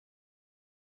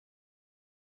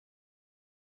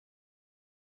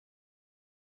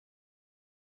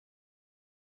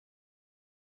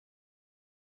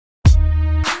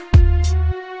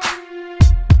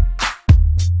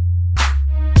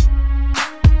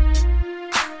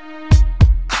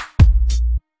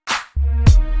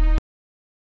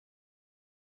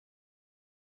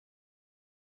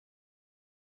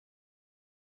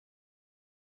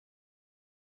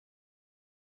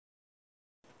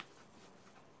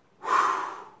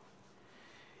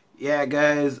Yeah,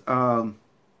 guys,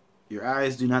 your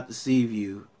eyes do not deceive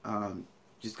you.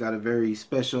 Just got a very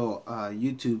special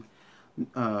YouTube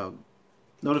uh,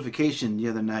 notification the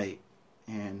other night,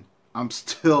 and I'm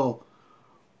still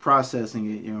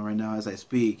processing it, right now as I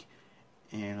speak.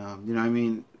 And you know what I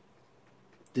mean?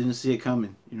 Didn't see it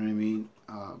coming. You know what I mean?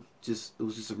 Just it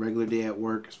was just a regular day at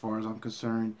work, as far as I'm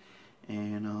concerned,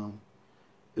 and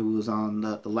it was on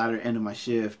the latter end of my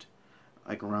shift,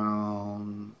 like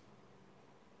around,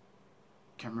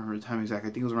 can't remember the time exactly.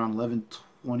 I think it was around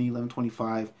 11:20,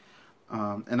 11:25.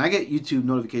 And I get YouTube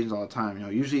notifications all the time.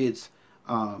 Usually it's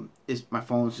my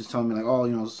phone's just telling me like,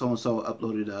 oh, so and so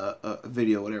uploaded a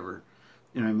video, whatever.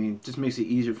 You know what I mean? Just makes it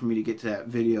easier for me to get to that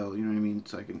video. You know what I mean?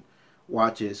 So I can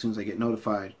watch it as soon as I get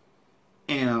notified.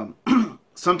 And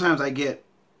sometimes I get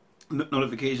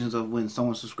notifications of when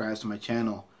someone subscribes to my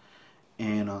channel,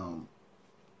 and and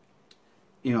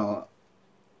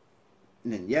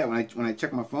then yeah, when I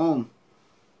check my phone,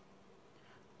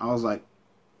 I was like,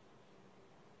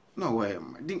 no way,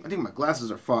 I think my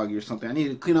glasses are foggy or something. I need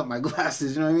to clean up my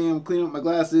glasses. You know what I mean? I'm cleaning up my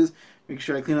glasses, make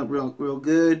sure I clean up real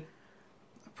good.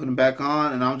 I put them back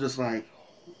on, and I'm just like,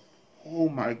 oh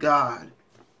my God.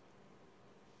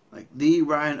 Like, the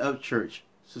Ryan Upchurch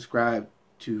subscribed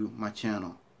to my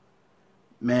channel.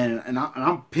 Man, and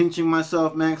I'm pinching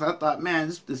myself, man, because I thought,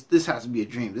 man, this has to be a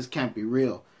dream. This can't be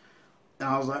real. And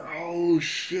I was like, oh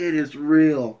shit, it's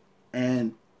real.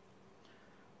 And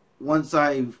once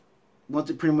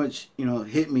it pretty much,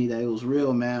 hit me that it was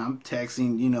real, man, I'm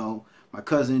texting, my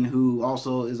cousin, who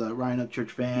also is a Ryan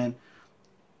Upchurch fan,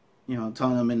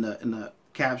 telling him in the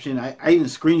caption. I even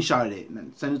screenshotted it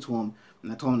and sent it to him,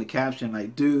 and I told him in the caption,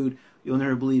 like, dude, you'll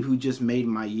never believe who just made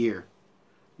my year.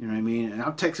 You know what I mean? And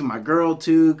I'm texting my girl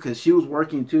too, because she was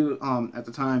working too at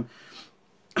the time.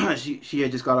 she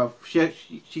had just got off.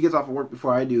 She gets off of work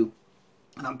before I do,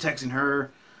 and I'm texting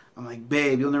her. I'm like,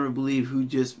 babe, you'll never believe who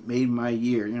just made my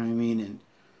year. You know what I mean? And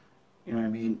you know what I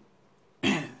mean?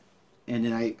 And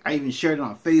then I even shared it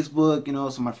on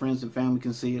Facebook, so my friends and family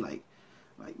can see, like,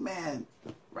 man,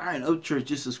 Ryan Upchurch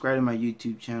just subscribed to my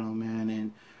YouTube channel, man.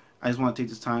 And I just want to take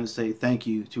this time to say thank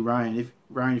you to Ryan. If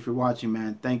you're watching,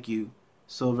 man, thank you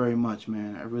so very much,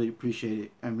 man. I really appreciate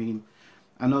it. I mean,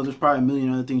 I know there's probably a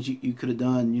million other things you could have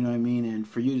done, you know what I mean? And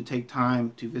for you to take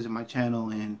time to visit my channel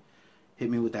and hit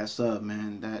me with that sub,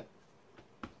 man, that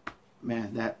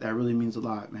really means a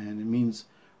lot, man. It means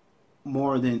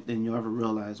more than you'll ever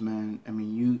realize, man. I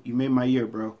mean, you made my year,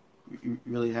 bro. You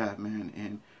really have, man.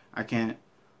 And I can't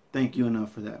thank you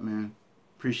enough for that, man.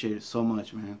 Appreciate it so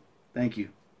much, man. Thank you.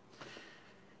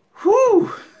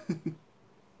 Whew!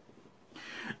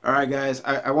 Alright, guys,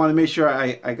 I want to make sure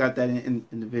I got that in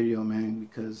the video, man,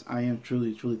 because I am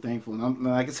truly thankful. And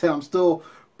like I said, I'm still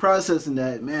processing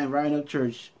that, man. Ryan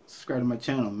Upchurch subscribed to my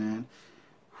channel, man.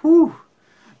 Whew!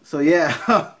 So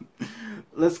yeah,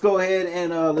 let's go ahead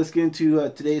and let's get into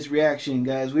today's reaction,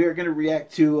 guys. We are going to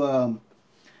react to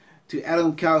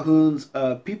Adam Calhoun's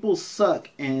People Suck,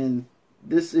 and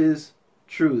this is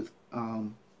truth.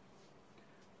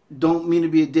 Don't mean to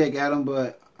be a dick, Adam,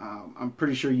 but I'm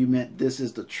pretty sure you meant this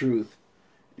is the truth.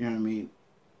 You know what I mean?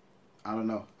 I don't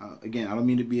know. Again, I don't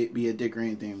mean to be a dick or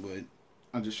anything, but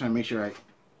I'm just trying to make sure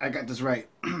I got this right.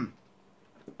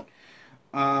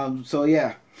 So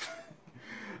yeah.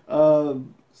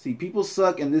 See, People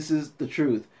Suck, and this is the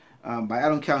truth. By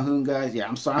Adam Calhoun, guys. Yeah,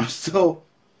 I'm sorry. I'm still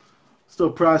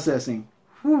processing.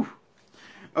 Whew.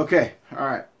 Okay. All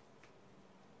right.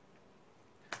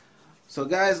 So,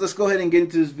 guys, let's go ahead and get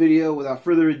into this video. Without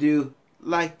further ado,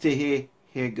 like to here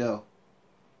go.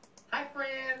 Hi,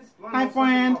 friends. Hi,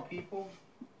 friend. People?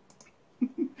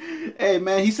 Hey,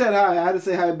 man, he said hi. I had to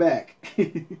say hi back.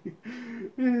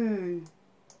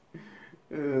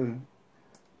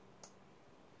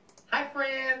 Hi,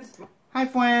 friends. Hi,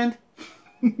 friend.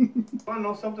 Want to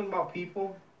know something about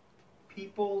people?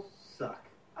 People suck.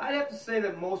 I'd have to say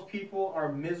that most people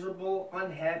are miserable,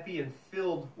 unhappy, and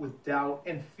filled with doubt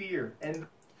and fear. And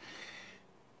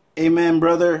Amen,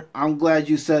 brother. I'm glad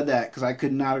you said that, because I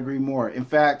could not agree more. In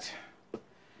fact,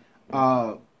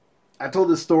 I told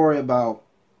this story about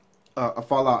a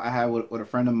fallout I had with a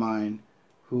friend of mine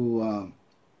who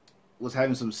was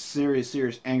having some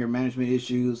serious anger management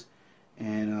issues.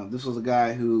 And this was a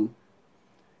guy who,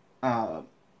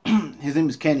 his name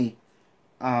is Kenny.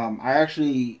 I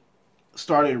actually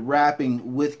started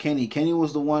rapping with Kenny. Kenny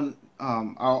was the one,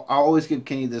 I'll always give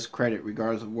Kenny this credit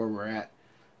regardless of where we're at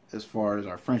as far as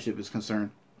our friendship is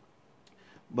concerned.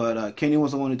 But Kenny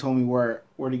was the one who told me where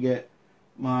to get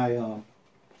my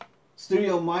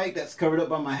studio mic that's covered up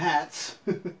by my hats.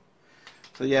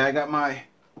 So yeah, I got my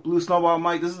blue snowball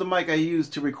mic. This is the mic I use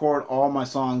to record all my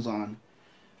songs on.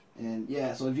 And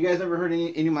yeah, so if you guys never heard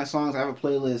any of my songs, I have a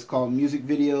playlist called Music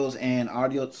Videos and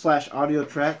Audio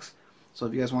tracks. So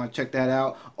if you guys want to check that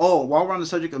out. Oh, while we're on the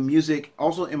subject of music,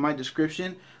 also in my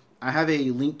description, I have a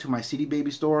link to my CD Baby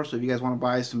store. So if you guys want to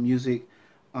buy some music,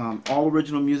 all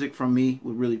original music from me,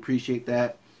 would really appreciate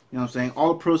that. You know what I'm saying?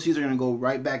 All the proceeds are going to go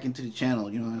right back into the channel,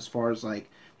 you know, as far as like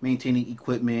maintaining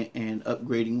equipment and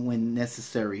upgrading when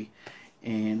necessary.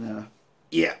 And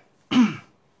yeah.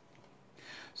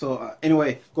 So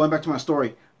anyway, going back to my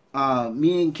story,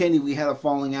 me and Kenny, we had a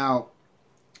falling out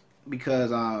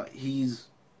because he's,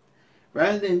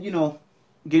 rather than, you know,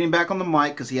 getting back on the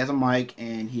mic, because he has a mic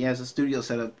and he has a studio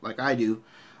set up like I do,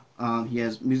 he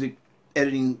has music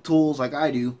editing tools like I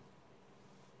do,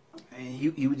 and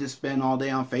he would just spend all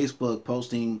day on Facebook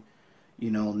posting,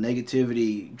 you know,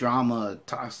 negativity, drama,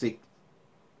 toxic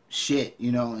shit,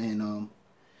 you know, and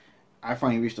I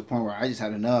finally reached a point where I just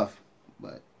had enough.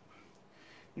 But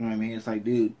you know what I mean? It's like,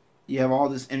 dude, you have all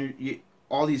this energy,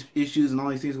 all these issues and all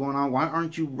these things going on. Why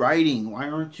aren't you writing? Why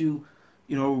aren't you,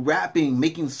 you know, rapping,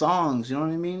 making songs? You know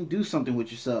what I mean? Do something with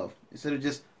yourself instead of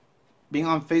just being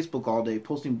on Facebook all day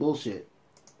posting bullshit.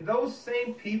 Those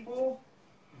same people,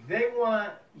 they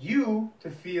want you to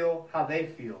feel how they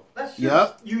feel. That's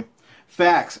just you.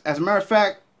 Facts. As a matter of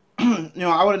fact, you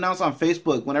know, I would announce on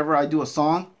Facebook whenever I do a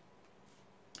song,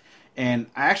 and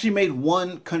I actually made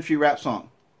one country rap song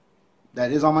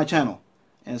that is on my channel,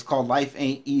 and it's called Life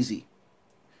Ain't Easy.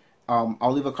 I'll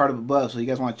leave a card up above, so you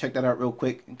guys want to check that out real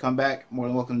quick and come back, more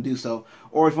than welcome to do so.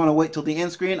 Or if you want to wait till the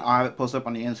end screen, I'll have it posted up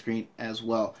on the end screen as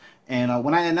well. And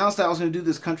when I announced that I was going to do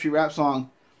this country rap song,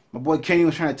 my boy Kenny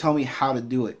was trying to tell me how to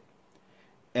do it.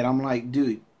 And I'm like,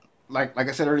 dude, like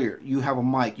I said earlier, you have a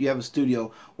mic, you have a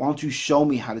studio. Why don't you show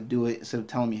me how to do it instead of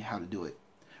telling me how to do it?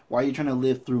 Why are you trying to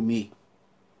live through me?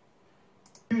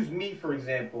 Use me, for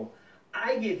example.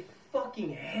 I get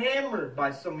fucking hammered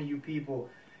by some of you people.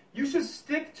 You should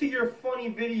stick to your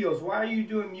funny videos. Why are you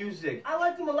doing music? I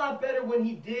liked him a lot better when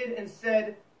he did and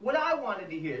said what I wanted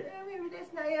to hear. Maybe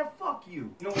that's not, yeah, fuck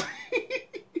you. You know what?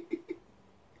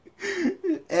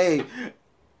 Hey,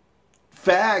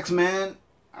 facts, man.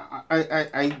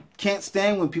 I can't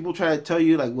stand when people try to tell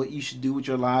you like what you should do with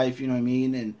your life, you know what I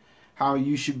mean, and how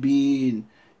you should be, and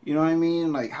you know what I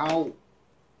mean, like how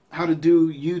to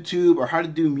do YouTube or how to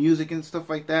do music and stuff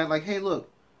like that. Like, hey, look,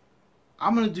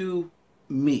 I'm gonna do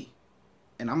me,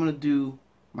 and I'm gonna do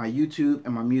my YouTube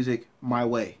and my music my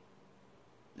way.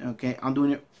 Okay, I'm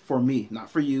doing it for me, not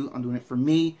for you. I'm doing it for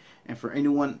me and for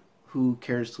anyone who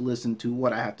cares to listen to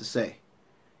what I have to say.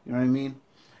 You know what I mean?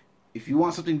 If you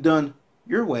want something done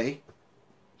your way,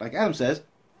 like Adam says,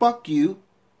 fuck you.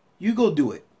 You go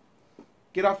do it.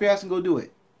 Get off your ass and go do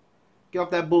it. Get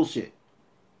off that bullshit.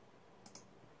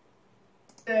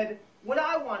 Said what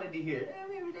I wanted to hear.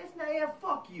 Maybe that's not, yeah,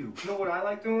 fuck you. You know what I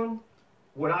like doing?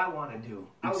 What I want to do.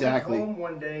 Exactly. I was at home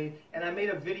one day and I made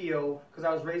a video because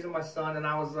I was raising my son, and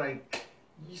I was like,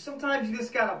 sometimes you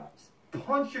just gotta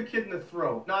punch your kid in the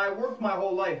throat. Now, I worked my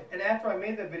whole life, and after I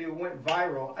made that video, it went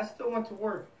viral. I still went to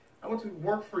work. I went to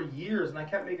work for years, and I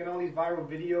kept making all these viral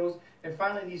videos, and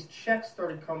finally these checks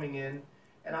started coming in,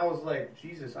 and I was like,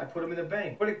 Jesus, I put them in the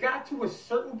bank. But it got to a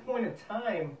certain point in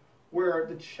time where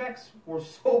the checks were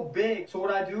so big. So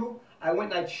what I do, I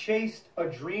went and I chased a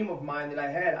dream of mine that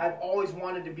I had. I've always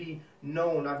wanted to be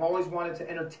known. I've always wanted to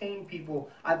entertain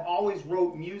people. I've always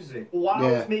wrote music. While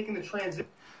I was making the transition.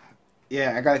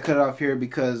 Yeah, I got to cut it off here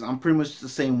because I'm pretty much the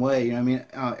same way. You know what I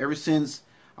mean? Ever since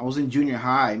I was in junior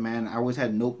high, man, I always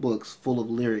had notebooks full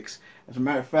of lyrics. As a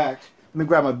matter of fact, let me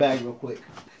grab my bag real quick.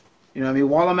 You know what I mean?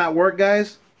 While I'm at work,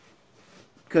 guys,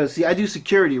 because, see, I do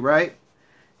security, right?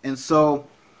 And so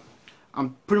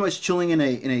I'm pretty much chilling in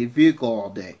a vehicle all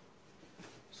day.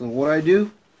 So what I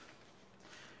do,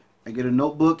 I get a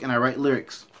notebook and I write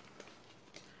lyrics.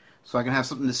 So I can have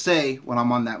something to say when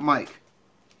I'm on that mic.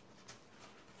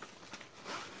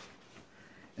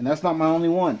 And that's not my only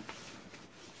one.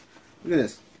 Look at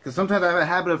this. Because sometimes I have a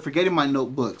habit of forgetting my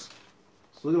notebooks.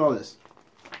 So look at all this.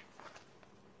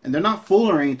 And they're not full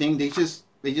or anything. They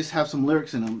just have some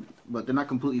lyrics in them, but they're not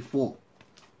completely full.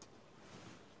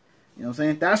 You know what I'm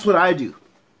saying? That's what I do. You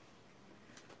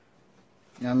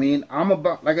know what I mean? I'm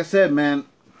about, like I said, man,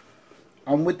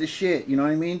 I'm with the shit. You know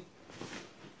what I mean?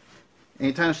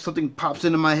 Anytime something pops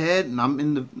into my head and I'm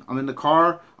in the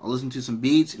car, I'll listen to some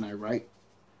beats and I write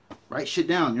shit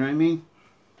down. You know what I mean?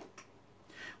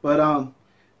 But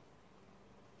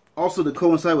also to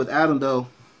coincide with Adam, though,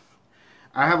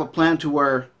 I have a plan to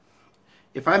where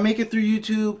if I make it through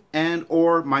YouTube and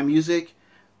or my music,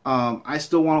 I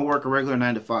still want to work a regular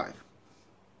 9 to 5.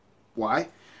 Why?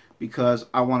 Because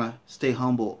I want to stay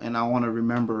humble and I want to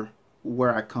remember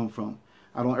where I come from.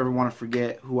 I don't ever want to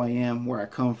forget who I am, where I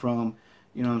come from.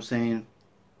 You know what I'm saying?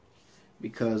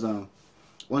 Because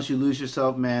once you lose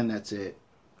yourself, man, that's it.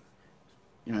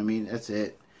 You know what I mean? That's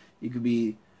it. You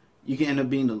can end up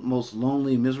being the most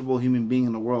lonely, miserable human being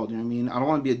in the world. You know what I mean? I don't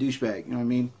want to be a douchebag. You know what I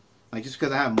mean? Like, just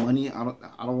because I have money, I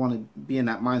don't want to be in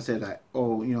that mindset that,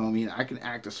 oh, you know what I mean, I can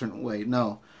act a certain way.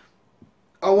 No.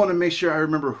 I want to make sure I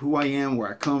remember who I am, where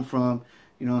I come from,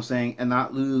 you know what I'm saying, and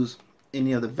not lose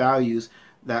any of the values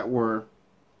that were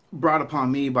brought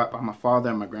upon me by my father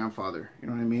and my grandfather. You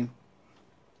know what I mean?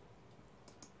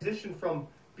 Transition from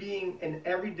being an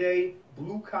everyday,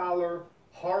 blue-collar,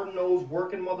 hard-nosed,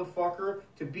 working motherfucker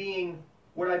to being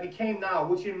what I became now,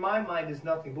 which in my mind is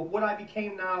nothing, but what I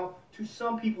became now to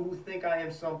some people who think I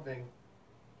am something.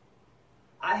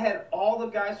 I had all the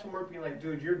guys from work being like,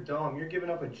 dude, you're dumb. You're giving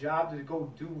up a job to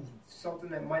go do something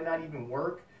that might not even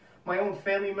work. My own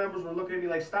family members were looking at me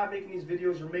like, stop making these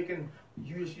videos. You're making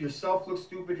yourself look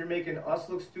stupid. You're making us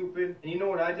look stupid. And you know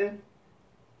what I did?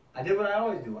 I did what I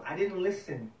always do. I didn't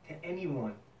listen to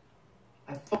anyone.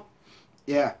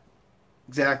 Yeah,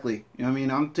 exactly. You know what I mean?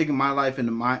 I'm taking my life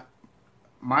into my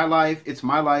life. It's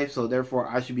my life, so therefore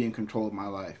I should be in control of my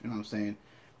life. You know what I'm saying?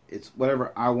 It's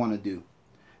whatever I want to do.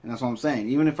 And that's what I'm saying.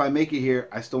 Even if I make it here,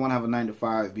 I still want to have a 9 to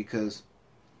 5 because,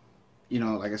 you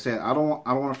know, like I said, I don't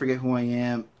want to forget who I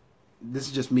am. This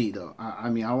is just me, though. I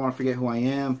mean, I don't want to forget who I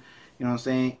am. You know what I'm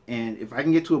saying? And if I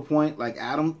can get to a point like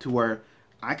Adam to where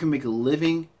I can make a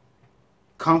living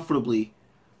comfortably,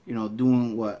 you know,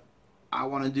 doing what I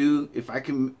want to do, if I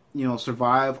can, you know,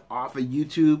 survive off of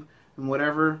YouTube and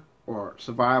whatever, or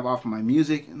survive off of my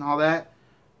music and all that,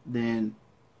 then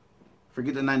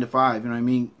forget the 9 to 5. You know what I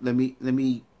mean? Let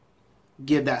me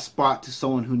give that spot to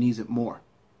someone who needs it more.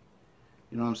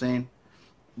 You know what I'm saying?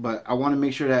 But I want to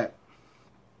make sure that,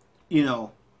 you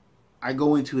know, I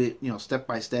go into it, you know, step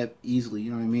by step, easily.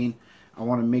 You know what I mean? I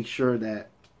want to make sure that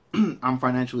I'm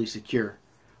financially secure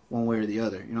one way or the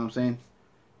other. You know what I'm saying?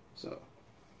 So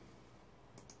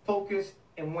focused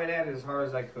and went at it as hard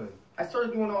as I could. I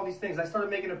started doing all these things. I started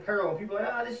making apparel, and people were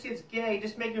like, this shit's gay.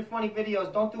 Just make your funny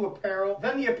videos. Don't do apparel.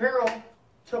 Then the apparel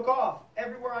took off.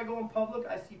 Everywhere I go in public,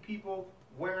 I see people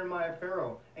wearing my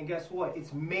apparel. And guess what?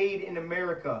 It's made in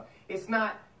America. It's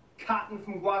not cotton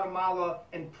from Guatemala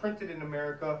and printed in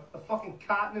America. The fucking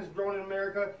cotton is grown in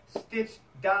America, stitched,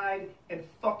 dyed, and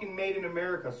fucking made in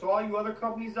America. So all you other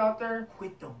companies out there,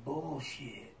 quit the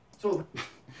bullshit. So hey,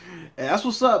 that's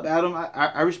what's up, Adam.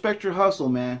 I respect your hustle,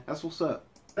 man. That's what's up.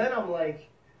 Then I'm like,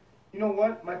 you know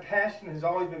what? My passion has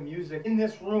always been music. In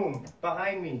this room,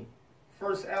 behind me,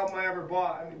 first album I ever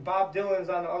bought. I mean, Bob Dylan's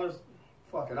on the other.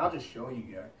 Fuck it, I'll just show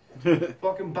you guys.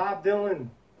 Fucking Bob Dylan.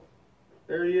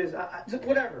 There he is. Just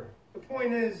whatever. The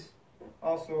point is,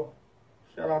 also,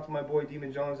 shout out to my boy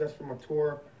Demon Jones. That's from a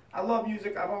tour. I love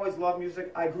music. I've always loved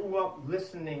music. I grew up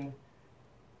listening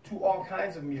to all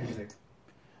kinds of music.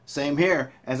 Same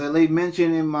here. As I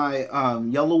mentioned in my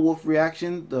Yellow Wolf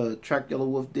reaction, the track Yellow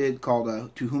Wolf did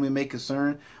called To Whom It May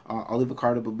Concern. I'll leave a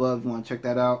card up above if you want to check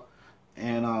that out.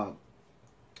 And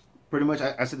pretty much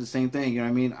I said the same thing. You know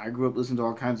what I mean? I grew up listening to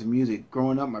all kinds of music.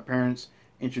 Growing up, my parents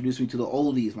introduced me to the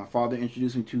oldies. My father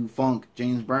introduced me to funk,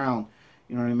 James Brown.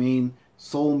 You know what I mean?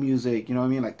 Soul music. You know what I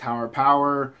mean? Like Tower of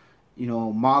Power. You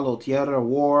know, Malo, Tierra,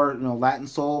 War. You know, Latin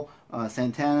soul,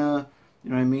 Santana. You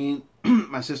know what I mean?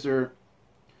 My sister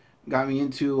got me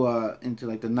into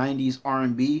like the 90s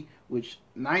R&B, which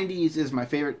 90s is my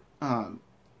favorite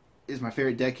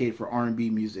decade for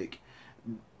R&B music.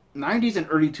 90s and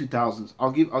early 2000s.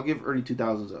 I'll give early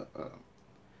 2000s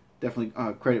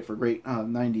definitely credit for great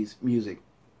 90s music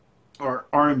or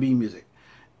R&B music.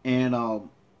 And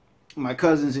my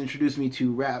cousins introduced me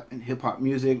to rap and hip hop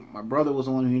music. My brother was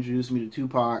the one who introduced me to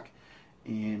Tupac,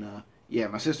 and yeah,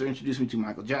 my sister introduced me to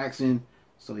Michael Jackson.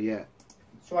 So yeah.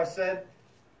 So I said,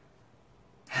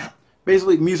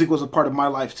 basically, music was a part of my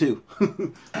life, too.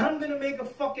 I'm going to make a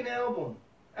fucking album.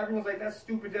 Everyone's like, that's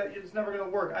stupid. It's never going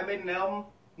to work. I made an album,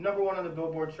 #1 on the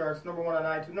Billboard charts, #1 on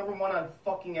iTunes, #1 on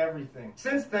fucking everything.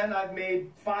 Since then, I've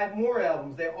made 5 more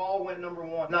albums. They all went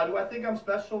 #1. Now, do I think I'm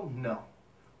special? No.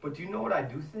 But do you know what I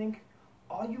do think?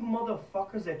 All you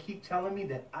motherfuckers that keep telling me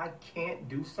that I can't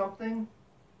do something,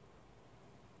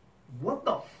 what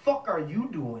the fuck are you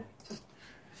doing?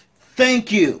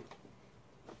 Thank you.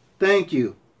 Thank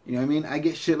you. You know what I mean? I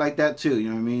get shit like that too. You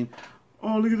know what I mean?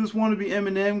 Oh, look at this wannabe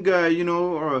Eminem guy, you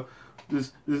know, or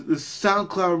this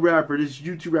SoundCloud rapper, this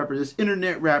YouTube rapper, this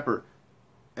internet rapper.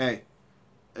 Hey,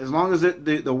 as long as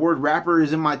the word rapper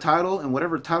is in my title and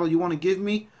whatever title you want to give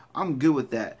me, I'm good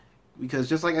with that. Because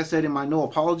just like I said in my No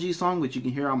Apology song, which you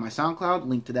can hear on my SoundCloud,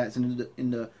 link to that's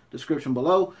in the description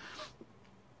below.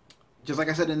 just like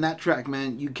I said in that track,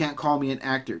 man, you can't call me an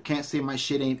actor. Can't say my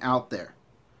shit ain't out there.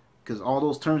 Because all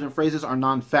those terms and phrases are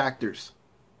non-factors.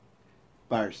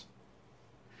 Buyers.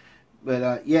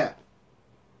 But, yeah.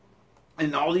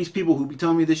 And all these people who be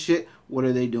telling me this shit, what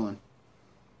are they doing?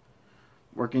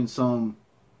 Working some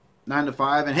 9 to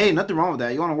 5. And, hey, nothing wrong with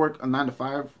that. You want to work a 9 to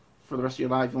 5 for the rest of your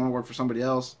life. You want to work for somebody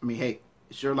else. I mean, hey,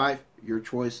 it's your life, your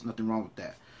choice. Nothing wrong with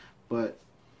that. But,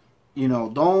 you know,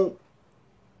 don't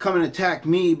come and attack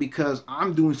me because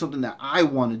I'm doing something that I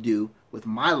want to do with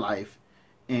my life,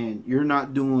 and you're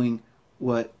not doing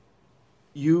what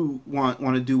you want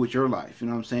to do with your life. You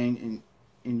know what I'm saying?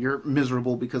 And you're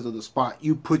miserable because of the spot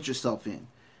you put yourself in.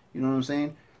 You know what I'm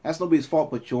saying? That's nobody's fault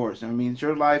but yours. I mean, it's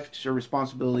your life, it's your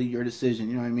responsibility, your decision.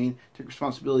 You know what I mean? Take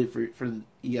responsibility for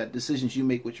the decisions you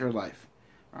make with your life.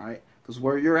 All right? Because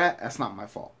where you're at, that's not my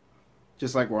fault.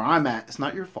 Just like where I'm at, it's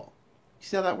not your fault. You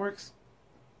see how that works?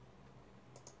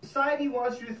 Society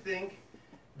wants you to think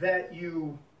that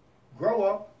you grow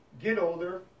up, get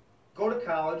older, go to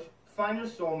college, find your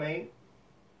soulmate,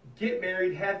 get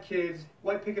married, have kids,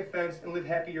 white picket fence, and live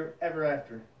happy ever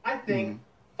after. I think,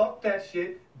 fuck that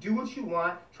shit, do what you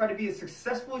want, try to be as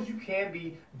successful as you can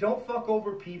be, don't fuck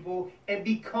over people, and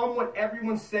become what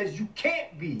everyone says you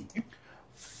can't be.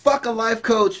 Fuck a life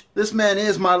coach. This man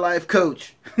is my life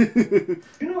coach. You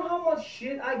know how much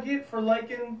shit I get for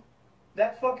liking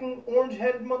that fucking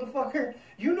orange-headed motherfucker?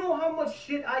 You know how much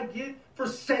shit I get for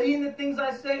saying the things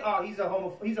I say? Oh, he's a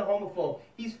homophobe.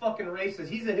 He's fucking racist.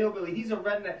 He's a hillbilly. He's a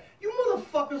redneck. You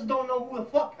motherfuckers don't know who the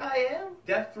fuck I am.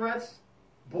 Death threats,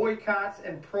 boycotts,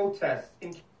 and protests.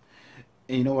 And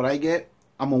you know what I get?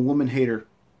 I'm a woman hater.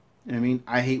 You know what I mean?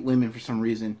 I hate women for some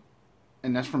reason.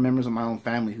 And that's from members of my own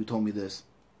family who told me this.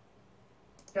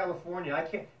 California,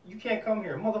 you can't come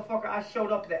here. Motherfucker, I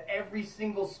showed up to every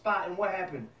single spot, and what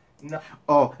happened? No.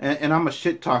 Oh, and I'm a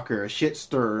shit talker, a shit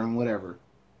stirrer, and whatever.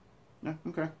 Yeah,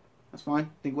 okay. That's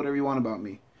fine. Think whatever you want about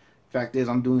me. Fact is,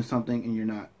 I'm doing something and you're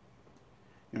not.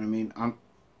 You know what I mean?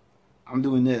 I'm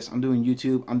doing this. I'm doing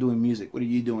YouTube. I'm doing music. What are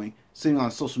you doing? Sitting on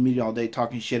social media all day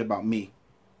talking shit about me.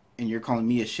 And you're calling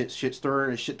me a shit stirrer,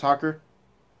 a shit talker?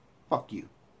 Fuck you.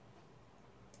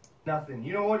 Nothing.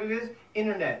 You know what it is?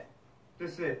 Internet.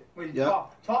 That's it. Wait,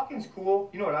 yep. Talking's cool.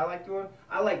 You know what I like doing?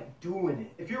 I like doing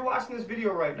it. If you're watching this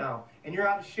video right now and you're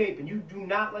out of shape and you do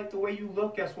not like the way you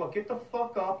look, guess what? Get the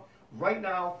fuck up right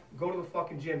now, go to the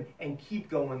fucking gym, and keep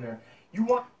going there. You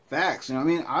want... Facts. You know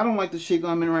what I mean? I don't like the shape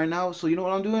I'm in right now, so you know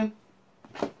what I'm doing?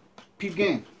 Peep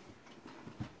game.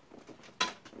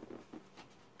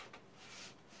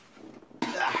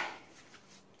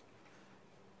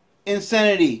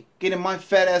 Insanity. Getting my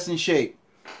fat ass in shape.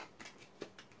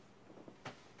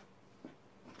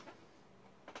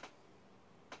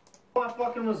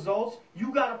 Fucking results,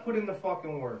 you gotta put in the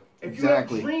fucking work. If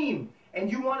exactly. You have a dream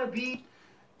and you want to be...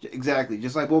 Exactly.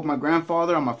 Just like both my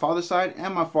grandfather on my father's side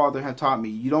and my father have taught me,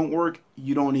 you don't work,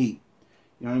 you don't eat.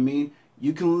 You know what I mean?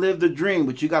 You can live the dream,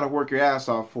 but you gotta work your ass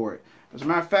off for it. As a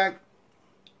matter of fact,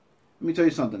 let me tell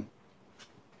you something.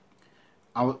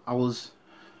 I was,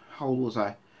 how old was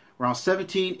I? Around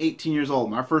 17, 18 years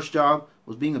old. My first job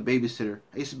was being a babysitter.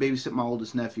 I used to babysit my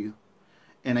oldest nephew.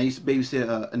 And I used to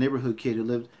babysit a neighborhood kid who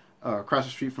lived across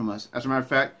the street from us. As a matter of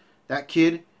fact, that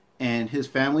kid and his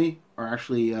family are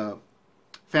actually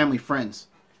family friends.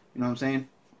 You know what I'm saying?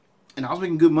 And I was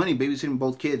making good money babysitting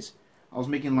both kids. I was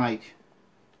making like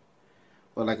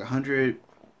 $100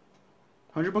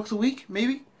 bucks a week,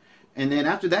 maybe. And then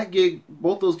after that gig,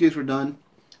 both those gigs were done.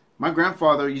 My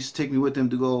grandfather used to take me with him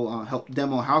to go help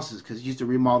demo houses because he used to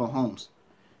remodel homes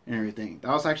and everything. That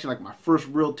was actually like my first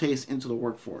real taste into the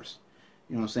workforce.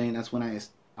 You know what I'm saying? That's when I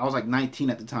was like 19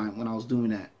 at the time when I was doing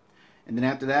that. And then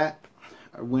after that,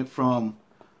 I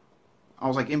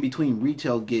was like in between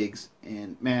retail gigs.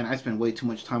 And man, I spent way too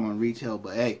much time on retail.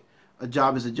 But hey, a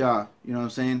job is a job. You know what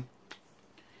I'm saying?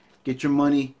 Get your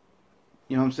money.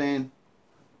 You know what I'm saying?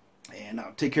 And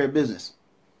take care of business.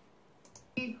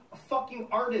 Be a fucking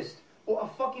artist or a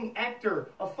fucking actor,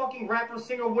 a fucking rapper,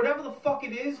 singer, whatever the fuck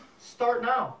it is, start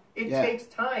now. It takes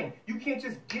time. You can't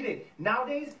just get it.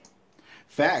 Nowadays...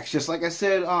 Facts. Just like I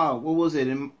said, what was it,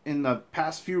 in the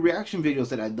past few reaction videos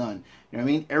that I've done. You know what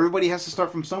I mean? Everybody has to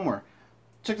start from somewhere.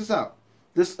 Check this out.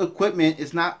 This equipment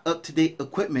is not up-to-date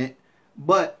equipment,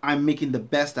 but I'm making the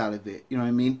best out of it. You know what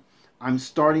I mean? I'm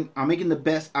making the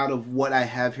best out of what I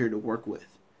have here to work with.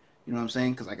 You know what I'm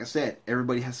saying? Because like I said,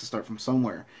 everybody has to start from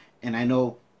somewhere. And I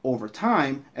know over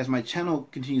time, as my channel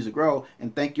continues to grow,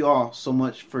 and thank you all so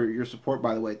much for your support,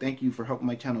 by the way. Thank you for helping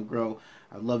my channel grow.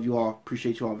 I love you all.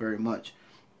 Appreciate you all very much.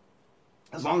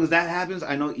 As long as that happens,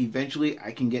 I know eventually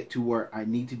I can get to where I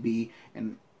need to be,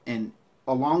 and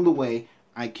along the way,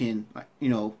 I can, you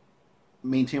know,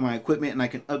 maintain my equipment, and I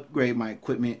can upgrade my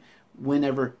equipment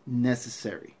whenever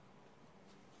necessary.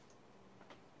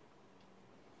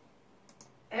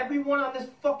 Everyone on this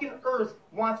fucking earth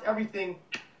wants everything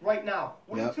right now.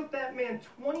 When Yep. it took that man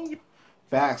 20 years.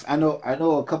 Facts. I know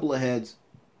a couple of heads,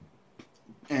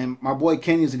 and my boy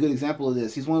Kenny is a good example of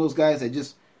this. He's one of those guys that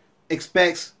just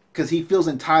expects, because he feels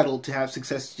entitled to have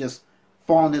success just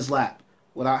fall in his lap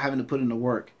without having to put in the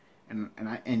work.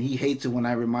 And he hates it when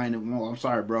I remind him, "Oh, I'm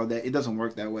sorry, bro, that it doesn't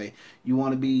work that way. You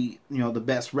want to be, you know, the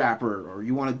best rapper, or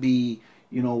you want to be,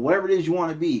 you know, whatever it is you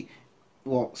want to be.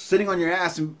 Well, sitting on your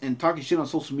ass and talking shit on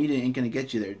social media ain't gonna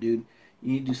get you there, dude.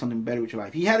 You need to do something better with your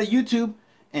life." He had a YouTube,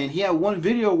 and he had one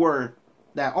video where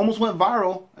that almost went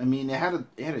viral. I mean, it had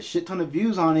a shit ton of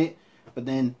views on it, but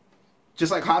then,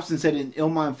 just like Hobson said in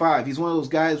Illmind 5, he's one of those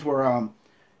guys where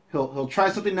he'll try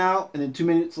something out, and then 2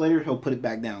 minutes later he'll put it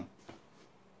back down.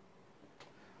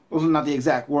 Those are not the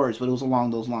exact words, but it was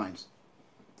along those lines.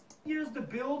 Years to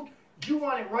build, you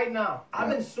want it right now. I've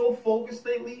been so focused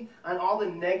lately on all the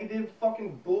negative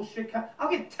fucking bullshit.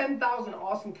 I'll get 10,000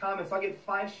 awesome comments. I'll get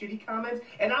 5 shitty comments,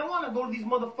 and I want to go to these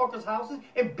motherfuckers' houses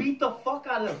and beat the fuck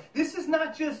out of them. This is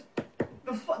not just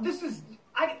this is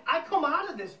I come out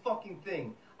of this fucking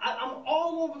thing. I'm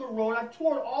all over the road. I've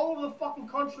toured all over the fucking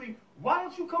country. Why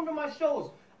don't you come to my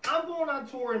shows? I'm going on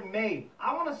tour in May.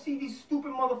 I want to see these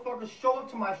stupid motherfuckers show up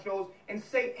to my shows and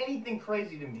say anything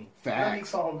crazy to me.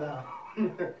 Facts. Let me calm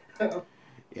down.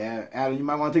 Yeah, Adam, you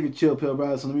might want to take a chill pill,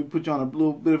 brother. So let me put you on a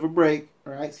little bit of a break,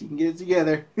 all right, so you can get it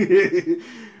together.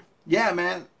 Yeah,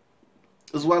 man.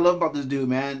 This is what I love about this dude,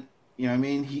 man. You know what I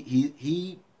mean?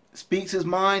 He speaks his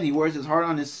mind. He wears his heart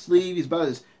on his sleeve. He's about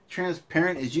as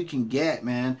transparent as you can get,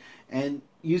 man. And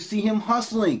you see him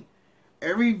hustling.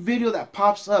 Every video that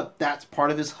pops up, that's part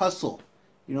of his hustle.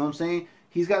 You know what I'm saying?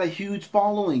 He's got a huge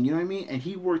following, you know what I mean? And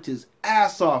he worked his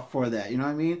ass off for that, you know what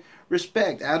I mean?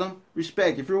 Respect, Adam.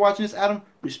 Respect. If you're watching this, Adam,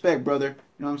 respect, brother. You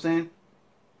know what I'm saying?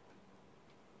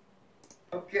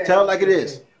 Okay. Tell it like it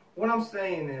is. What I'm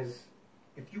saying is,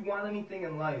 if you want anything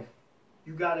in life,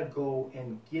 you gotta go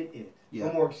and get it. Yeah.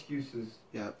 No more excuses.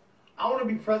 Yeah. I want to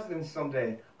be president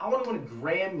someday. I want to win a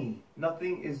Grammy.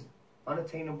 Nothing is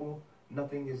unattainable.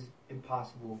 Nothing is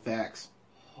impossible. Facts.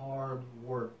 Hard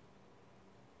work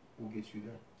will get you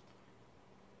there.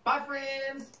 Bye,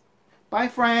 friends. Bye,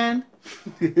 friend.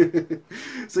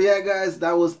 So yeah, guys,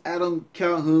 that was Adam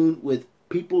Calhoun with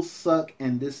People Suck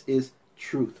and This Is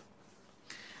Truth.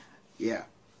 Yeah.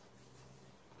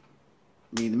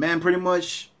 I mean, the man pretty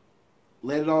much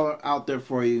laid it all out there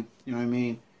for you. You know what I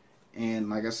mean? And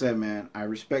like I said, man, I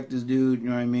respect this dude. You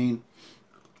know what I mean?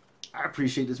 I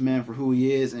appreciate this man for who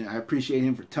he is, and I appreciate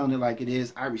him for telling it like it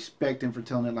is. I respect him for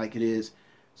telling it like it is.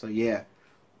 So yeah,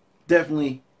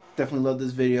 definitely love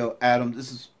this video, Adam.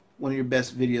 This is one of your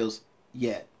best videos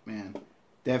yet, man.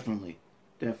 Definitely,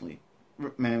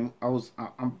 man.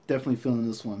 I'm definitely feeling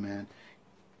this one, man.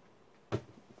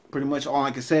 Pretty much all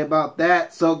I can say about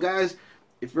that. So guys,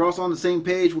 if you're also on the same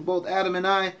page with both Adam and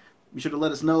I, be sure to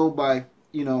let us know by,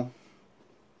 you know,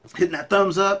 hitting that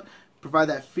thumbs up. Provide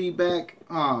that feedback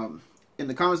in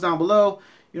the comments down below.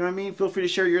 You know what I mean? Feel free to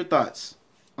share your thoughts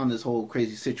on this whole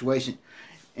crazy situation.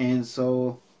 And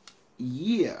so,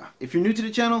 yeah. If you're new to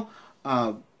the channel,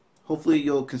 hopefully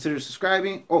you'll consider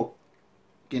subscribing. Oh,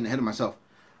 getting ahead of myself.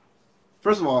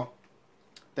 First of all,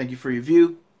 thank you for your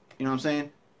view. You know what I'm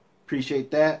saying?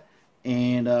 Appreciate that.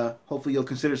 And hopefully you'll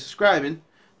consider subscribing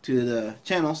to the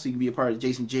channel so you can be a part of the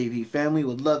Jason JV family.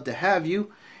 Would love to have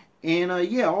you. And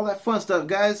yeah, all that fun stuff,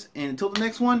 guys. And until the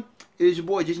next one, it is your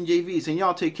boy Jason JV saying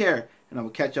y'all take care. And I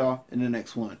will catch y'all in the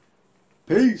next one.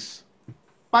 Peace.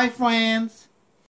 Bye, friends.